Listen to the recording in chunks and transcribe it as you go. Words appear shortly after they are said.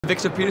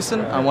Victor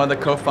Peterson. I'm one of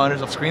the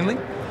co-founders of Screenly,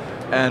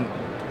 and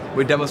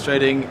we're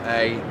demonstrating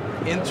a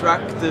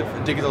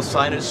interactive digital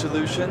signage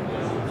solution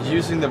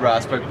using the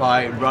Raspberry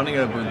Pi running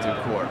an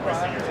Ubuntu Core.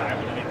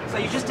 So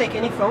you just take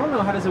any phone,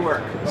 or how does it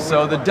work?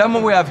 So the demo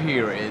we have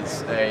here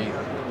is a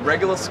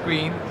regular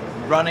screen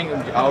running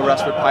our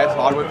Raspberry Pi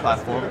hardware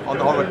platform, on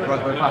the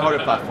Raspberry Pi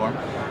hardware platform,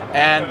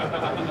 and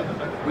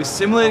we're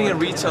simulating a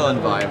retail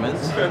environment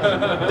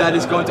that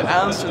is going to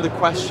answer the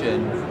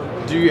question,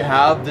 do you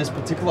have this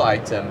particular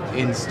item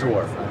in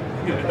store?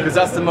 Because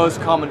that's the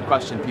most common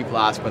question people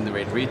ask when they're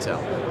in retail.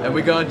 And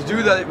we're going to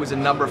do that with a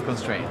number of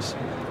constraints.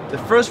 The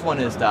first one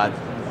is that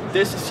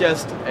this is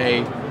just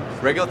a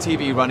regular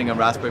TV running a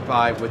Raspberry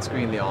Pi with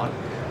Screenly on.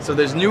 So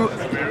there's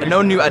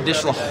no new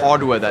additional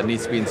hardware that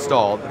needs to be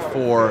installed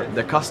for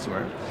the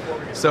customer.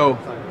 So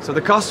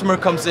the customer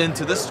comes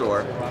into the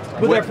store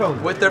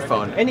with their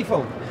phone. Any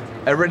phone?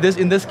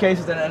 In this case,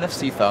 it's an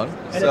NFC phone.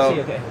 NFC,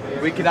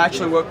 okay. We can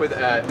actually work with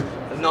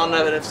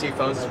non-NFC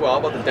phones as well,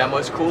 but the demo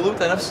is cool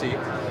with NFC.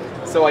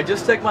 So I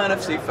just take my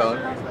NFC phone,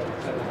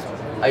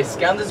 I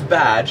scan this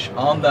badge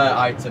on the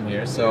item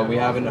here, so we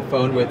have a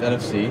phone with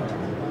NFC.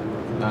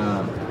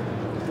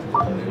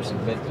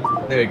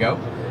 There you go.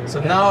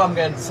 So now I'm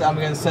going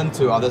to send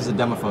to, this is a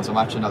demo phone, so I'm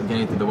actually not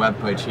getting to the web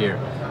page here.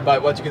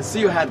 But what you can see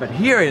you had, but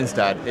here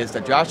instead, is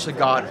that you actually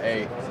got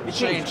a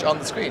change on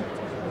the screen.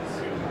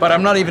 But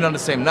I'm not even on the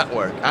same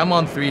network. I'm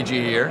on 3G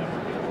here.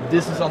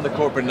 This is on the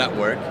corporate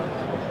network.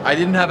 I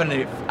didn't have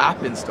any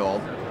app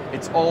installed.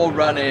 It's all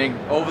running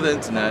over the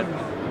internet,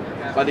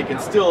 but it can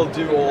still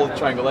do all the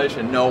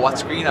triangulation, know what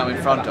screen I'm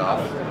in front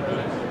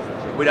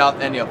of,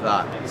 without any of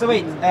that. So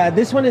wait,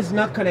 this one is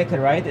not connected,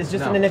 right? It's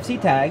just an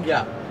NFC tag.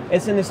 Yeah.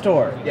 It's in the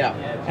store. Yeah.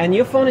 And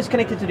your phone is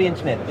connected to the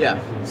internet. Yeah.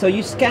 So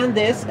you scan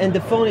this, and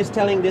the phone is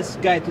telling this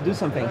guy to do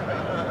something.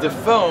 The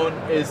phone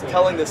is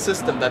telling the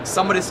system that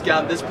somebody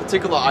scanned this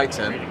particular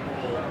item,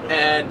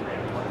 and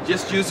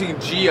just using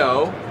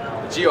geo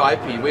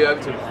IP, we're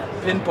able to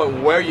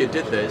pinpoint where you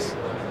did this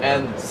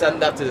and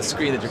send that to the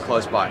screen that you're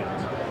close by.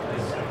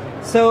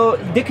 So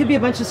there could be a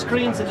bunch of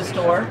screens in the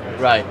store.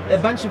 Right. A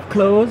bunch of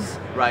clothes.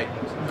 Right.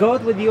 Go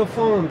with your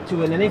phone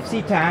to an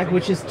NFC tag,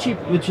 which is cheap,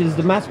 which is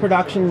the mass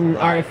production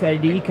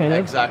RFID kind of.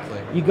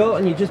 Exactly. You go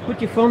and you just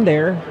put your phone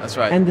there. That's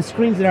right. And the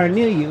screens that are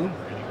near you.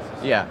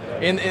 Yeah.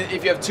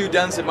 If you have too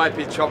dense, it might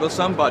be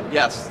troublesome, but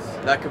yes,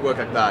 that could work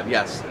like that,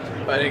 yes.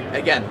 But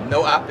again,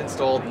 no app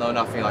installed, no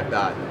nothing like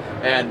that.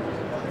 And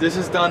this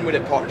is done with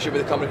a partnership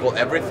with a company called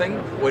Everything,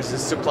 which is a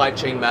supply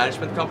chain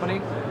management company.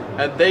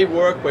 And they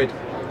work with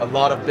a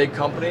lot of big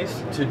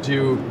companies to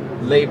do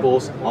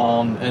labels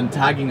on and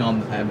tagging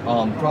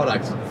on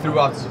products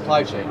throughout the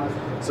supply chain.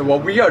 So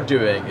what we are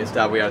doing is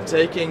that we are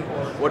taking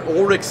what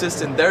already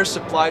exists in their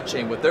supply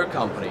chain with their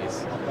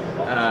companies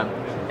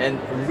and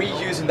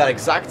reusing that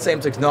exact same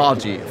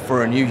technology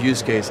for a new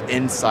use case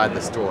inside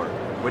the store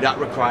without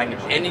requiring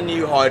any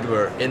new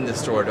hardware in the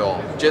store at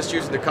all, just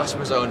using the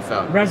customer's own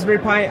phone. Raspberry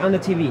Pi on the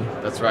TV.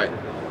 That's right.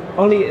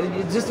 Only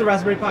just a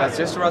Raspberry Pi? That's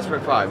just a Raspberry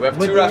Pi. We have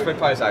two Raspberry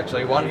Pis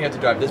actually, one here to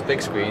drive this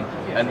big screen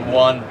and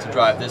one to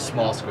drive this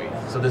small screen.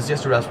 So there's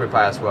just a Raspberry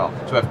Pi as well.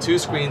 So we have two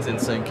screens in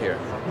sync here.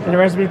 And the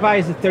Raspberry Pi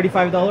is at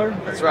 $35?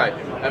 That's right.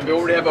 And we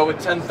already have over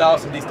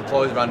 10,000 of these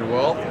deployed around the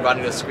world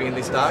running the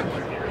Screenly stack.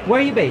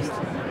 Where are you based?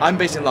 I'm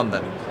based in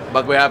London,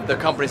 but we have the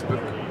companies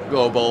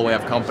global, we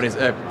have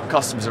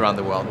customers around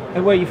the world.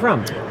 And where are you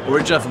from?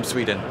 Originally from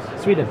Sweden.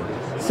 Sweden.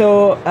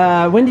 So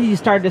when did you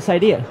start this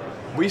idea?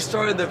 We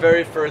started the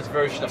very first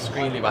version of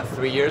Screenly about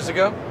 3 years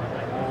ago,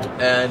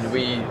 and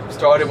we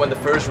started when the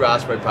first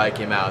Raspberry Pi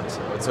came out,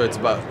 so it's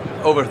about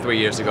over 3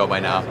 years ago by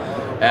now,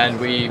 and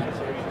we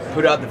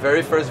put out the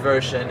very first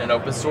version, an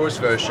open source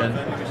version,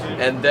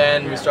 and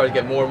then we started to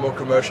get more and more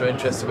commercial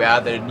interest, so we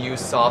added a new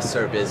SaaS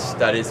service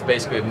that is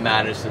basically a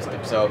managed system.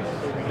 So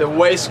the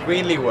way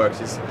Screenly works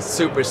is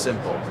super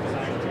simple.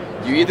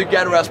 You either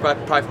get a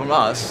Raspberry Pi from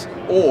us,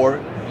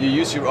 or you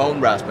use your own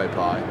Raspberry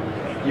Pi.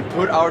 You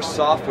put our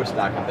software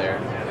stack in there,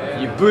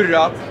 you boot it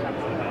up,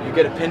 you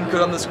get a pin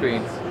code on the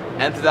screen,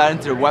 enter that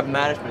into the web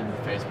management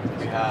interface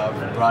we have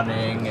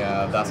running,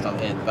 that's not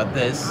it, but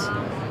this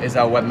is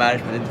our web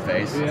management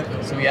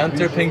interface. So we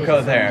enter a pin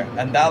code there,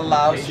 and that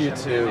allows you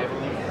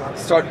to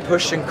start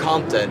pushing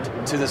content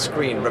to the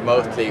screen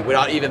remotely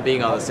without even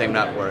being on the same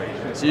network.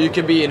 So you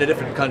can be in a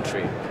different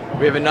country.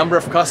 We have a number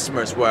of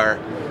customers where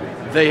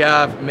they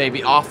have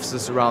maybe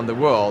offices around the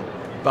world,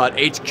 but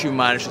HQ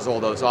manages all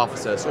those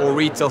offices, or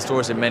retail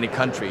stores in many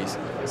countries.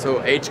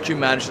 So HQ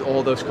manages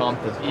all those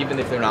contents, even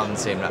if they're not on the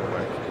same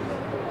network.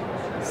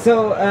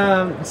 So,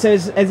 so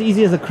it's as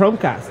easy as a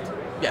Chromecast?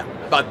 Yeah,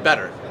 but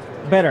better.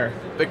 Better.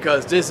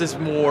 Because this is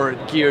more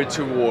geared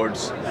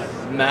towards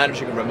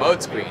managing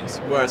remote screens,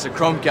 whereas a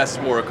Chromecast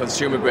is more a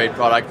consumer-grade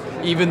product,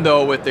 even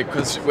though with the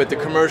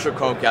commercial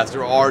Chromecast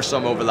there are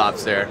some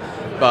overlaps there.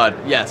 But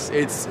yes,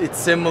 it's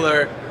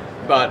similar,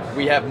 but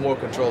we have more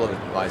control of the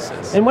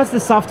devices. And what's the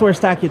software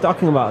stack you're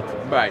talking about?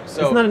 Right,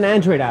 so it's not an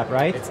Android app,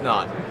 right? It's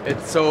not.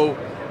 So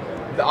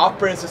the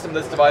operating system of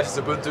this device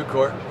is Ubuntu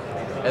Core,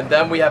 and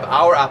then we have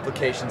our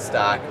application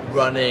stack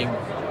running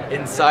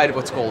inside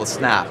what's called a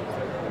snap.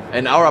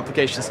 And our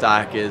application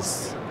stack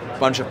is a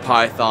bunch of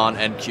Python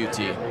and Qt.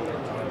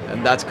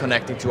 And that's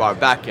connecting to our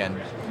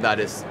backend that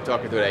is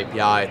talking to an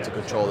API to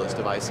control those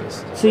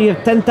devices. So you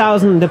have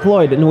 10,000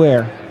 deployed, and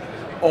where?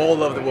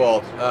 All over the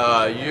world.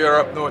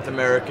 Europe, North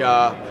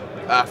America,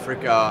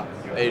 Africa,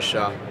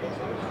 Asia.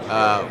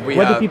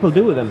 What do people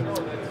do with them?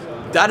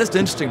 That is the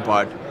interesting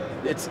part.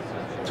 It's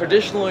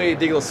traditionally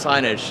digital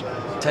signage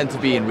tend to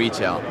be in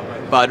retail,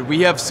 but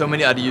we have so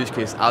many other use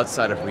cases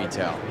outside of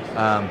retail.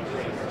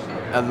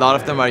 A lot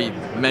of them are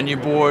menu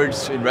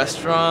boards in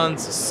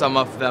restaurants. Some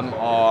of them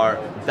are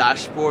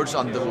dashboards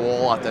on the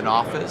wall at an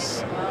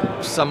office.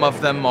 Some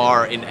of them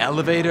are in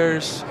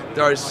elevators.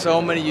 There are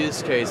so many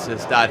use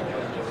cases that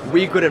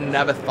we could have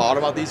never thought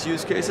about these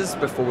use cases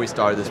before we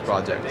started this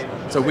project.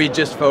 So we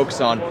just focus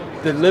on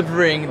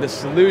delivering the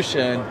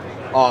solution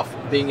of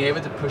being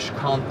able to push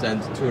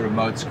content to a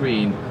remote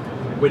screen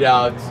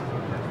without,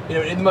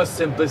 in the most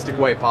simplistic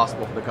way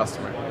possible for the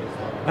customer.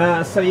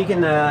 So you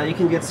can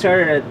get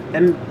started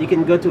and you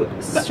can go to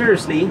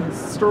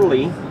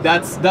Story.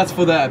 That's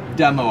for the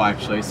demo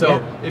actually.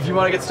 So if you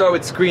want to get started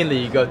with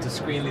Screenly, you go to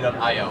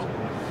screenly.io.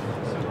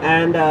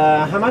 And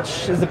how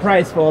much is the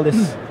price for all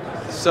this?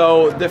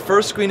 So the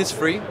first screen is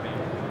free,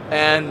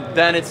 and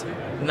then it's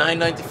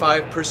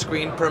 $9.95 per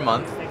screen per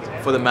month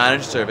for the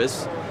managed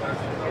service,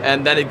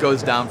 and then it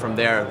goes down from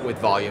there with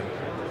volume.